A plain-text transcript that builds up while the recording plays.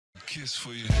kiss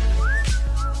for you.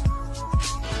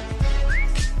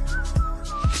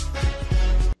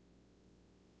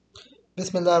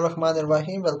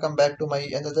 Bismillahirrahmanirrahim. Welcome back to my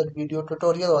another video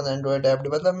tutorial on Android app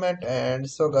development. And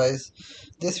so guys,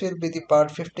 this will be the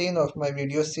part 15 of my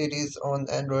video series on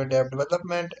Android app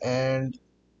development. And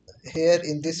here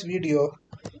in this video,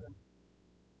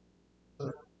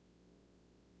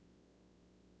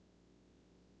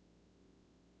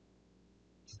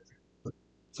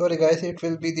 sorry guys, it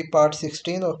will be the part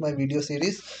 16 of my video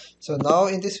series. So now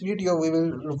in this video we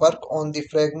will work on the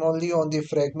fragment, only on the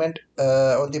fragment,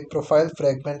 on the profile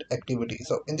fragment activity.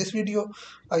 So in this video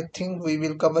I think we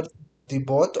will cover the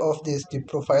both of this. The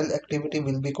profile activity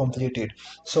will be completed.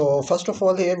 So first of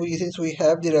all, here since we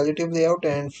have the relative layout,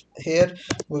 and here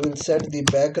we will set the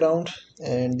background,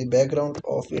 and the background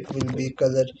of it will be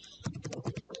color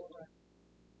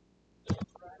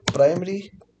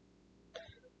primary,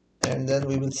 and then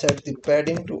we will set the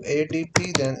padding to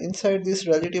ADP. Then inside this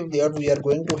relative layout we are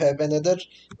going to have another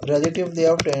relative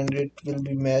layout, and it will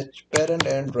be match parent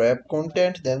and wrap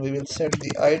content. Then we will set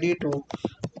the ID to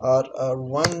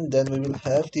RR1. Then we will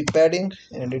have the padding,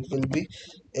 and it will be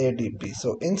ADP.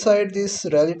 So inside this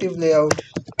relative layout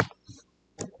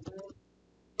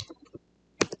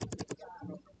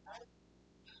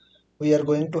we are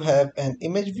going to have an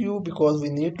image view, because we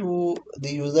need to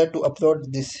the user to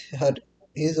upload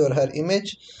his or her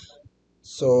image.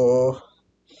 So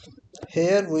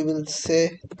here we will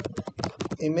say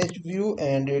image view,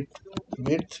 and it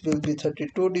width will be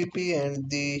 32 dp, and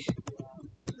the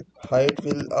height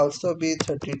will also be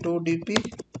 32 dp.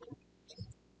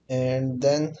 And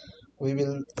then we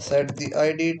will set the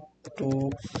ID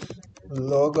to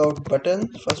logout button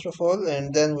first of all,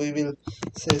 and then we will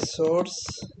say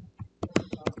source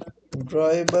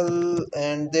drawable,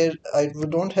 and there I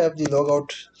don't have the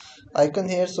logout icon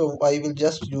here, so I will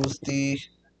just use the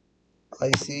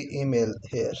IC email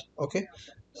here. Okay,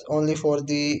 only for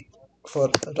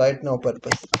right now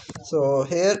purpose. So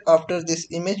here after this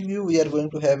image view we are going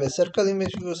to have a circle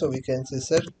image view, so we can say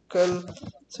circle,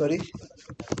 sorry,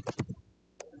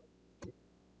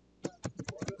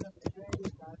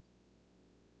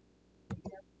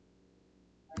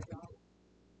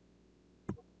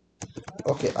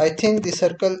 okay, I think the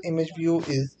circle image view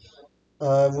is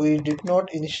we did not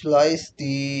initialize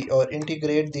the or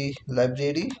integrate the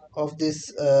library of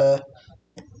this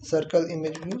circle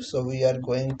image view, so we are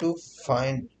going to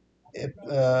find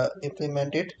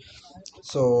implement it.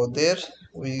 So there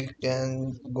we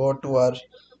can go to our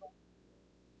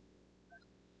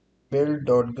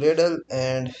build.gradle,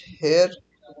 and here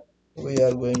we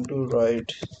are going to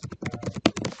write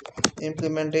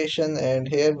implementation, and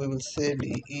here we will say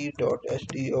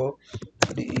de.sdo.denhof.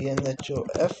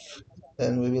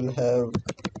 Then we will have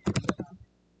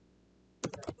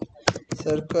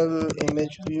circle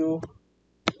image view,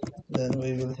 then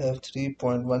we will have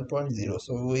 3.1.0.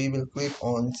 so we will click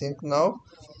on sync now.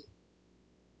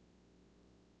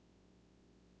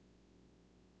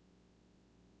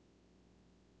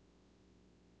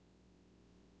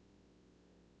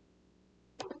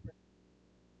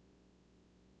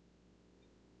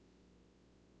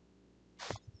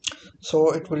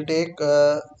 So it will take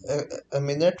a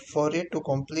minute for it to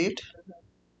complete.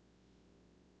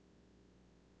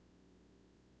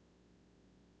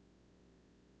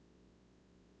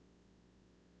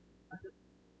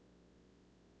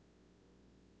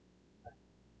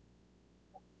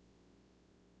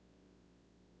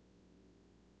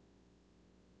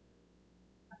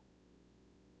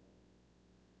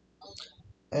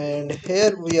 And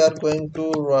here we are going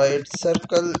to write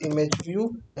circle image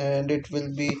view, and it will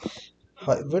be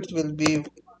width will be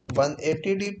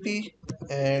 180 dp,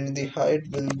 and the height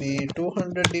will be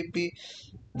 200 dp.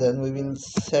 Then we will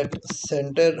set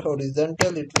center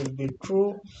horizontal, it will be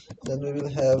true. Then we will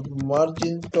have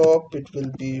margin top, it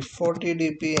will be 40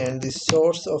 dp, and the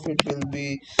source of it will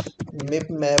be mip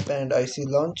map and IC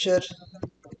launcher.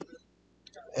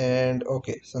 And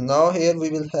okay, so now here we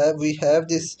have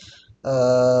this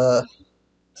uh,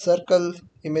 circle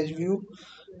image view,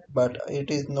 but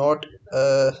it is not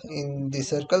in the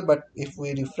circle. But if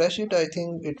we refresh it, I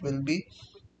think it will be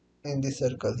in the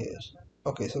circle here.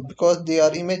 Okay, so because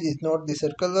our image is not the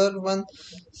circular one,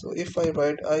 so if I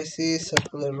write IC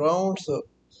circular round, so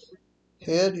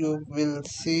here you will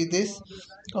see this.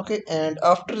 Okay, and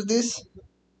after this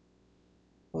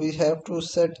we have to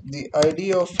set the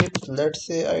ID of it. Let's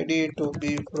say ID to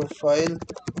be profile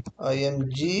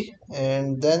img,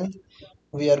 and then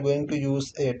we are going to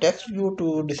use a text view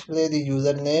to display the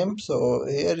username. So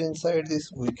here inside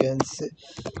this we can say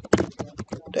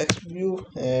text view,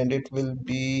 and it will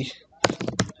be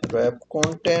wrap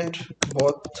content,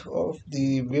 both of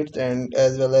the width and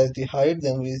as well as the height.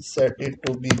 Then we set it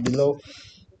to be below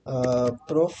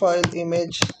profile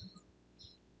image.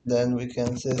 Then we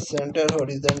can say center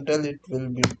horizontal, it will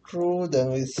be true.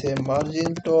 Then we say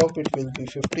margin top, it will be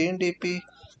 15 dp.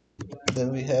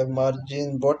 Then we have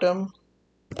margin bottom,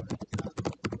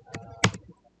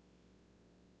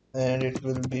 and it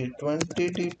will be 20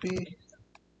 dp.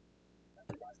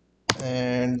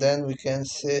 And then we can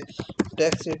say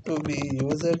text it to be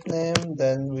username.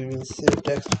 Then we will say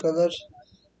text color,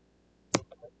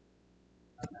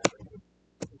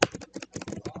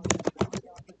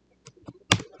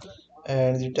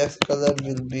 and the text color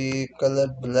will be color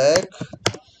black.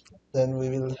 Then we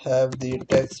will have the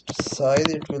text size,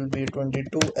 it will be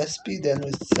 22 sp. Then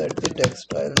we set the text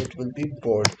style, it will be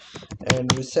bold, and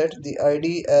we set the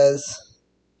id as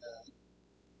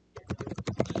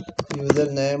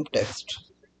username text.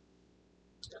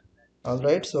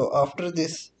 Alright, so after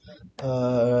this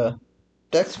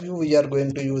text view, we are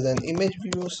going to use an image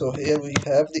view. So here we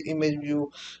have the image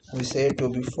view. We say to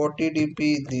be 40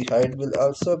 dp, the height will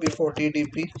also be 40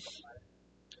 dp.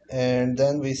 And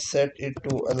then we set it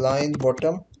to align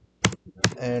bottom,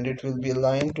 and it will be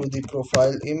aligned to the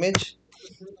profile image.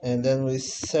 And then we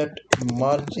set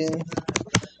margin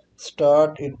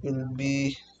start, it will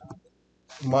be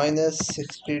minus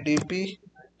 60 dp.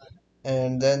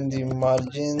 And then the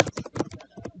margin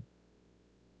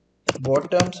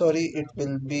bottom, sorry, it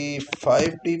will be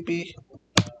 5 dp.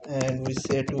 And we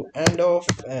say to end off,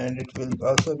 and it will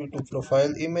also be to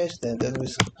profile image. Then we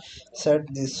set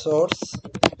the source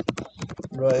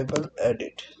variable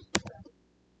edit.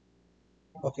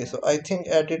 Okay, so I think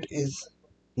edit is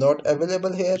not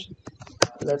available here.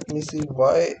 Let me see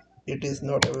why it is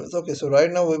not available. Okay, so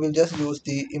right now we will just use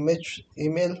the image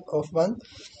email of one.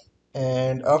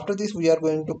 And after this we are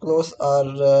going to close our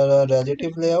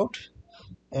relative layout,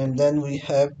 and then we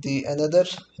have the another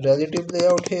relative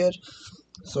layout here.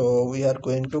 So we are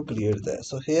going to clear that.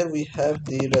 So here we have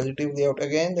the relative layout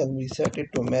again. Then we set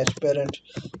it to match parent.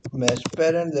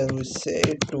 Then we say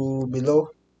it to below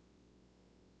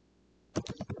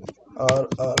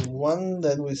RR1.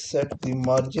 Then we set the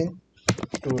margin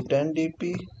to 10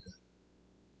 dp.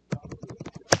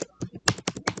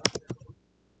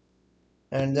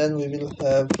 And then we will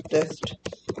have text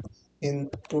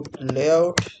input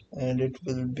layout, and it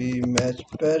will be match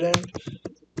parent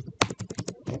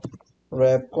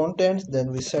wrap contents.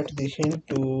 Then we set the hint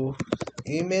to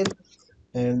email,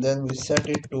 and then we set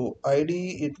it to id,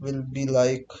 it will be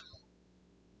like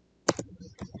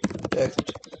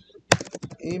text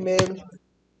email.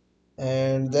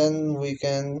 And then we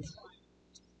can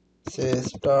say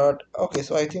start. Okay,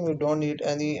 so I think we don't need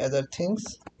any other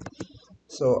things.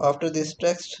 So after this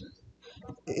text,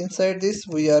 inside this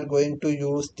we are going to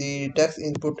use the text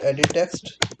input edit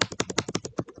text.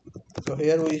 So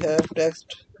here we have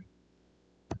text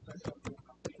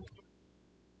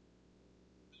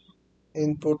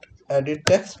input edit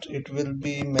text, it will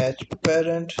be match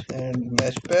parent and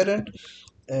match parent.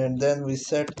 And then we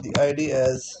set the id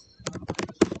as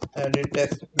edit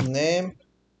text name,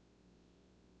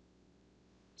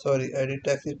 sorry, edit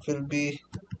text, it will be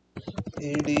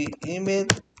ed email.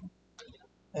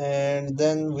 And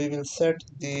then we will set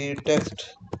the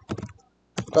text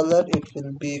color, it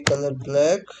will be color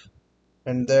black,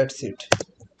 and that's it.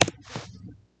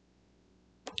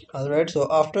 Alright, so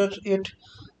after it,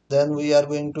 then we are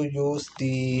going to use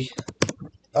the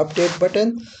update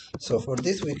button. So for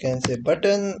this we can say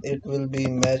button, it will be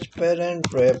match parent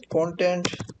wrap content.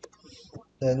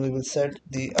 Then we will set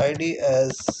the id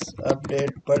as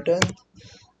update button.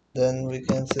 Then we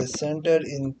can say center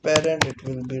in parent, it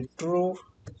will be true.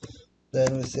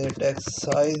 Then we say text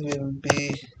size will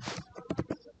be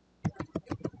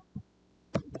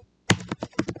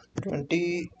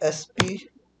 20 sp.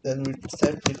 Then we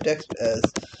set the text as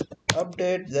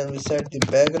update. Then we set the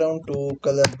background to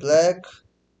color black,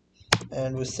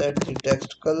 and we set the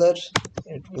text color,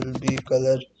 it will be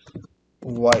color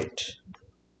white.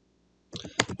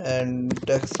 And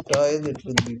text style, it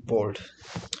will be bold.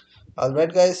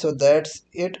 Alright guys, so that's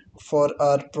it for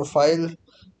our profile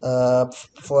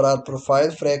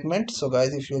fragment. So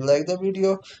guys, if you like the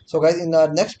video, so guys, in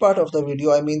our next part of the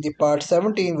video, I mean the part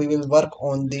 17, we will work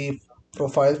on the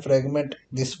profile fragment,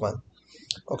 this one.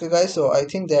 Okay guys, so I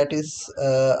think that is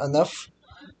enough,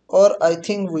 or I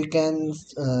think we can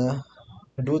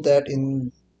do that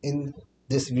in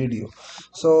this video.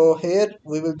 So here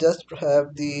we will just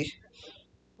have the,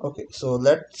 okay, so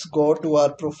let's go to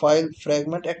our profile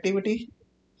fragment activity.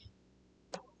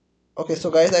 Okay,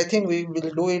 so guys, I think we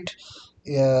will do it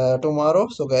tomorrow.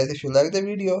 So guys, if you like the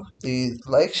video, please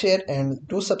like, share, and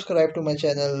do subscribe to my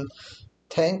channel.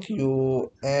 Thank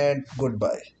you and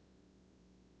goodbye.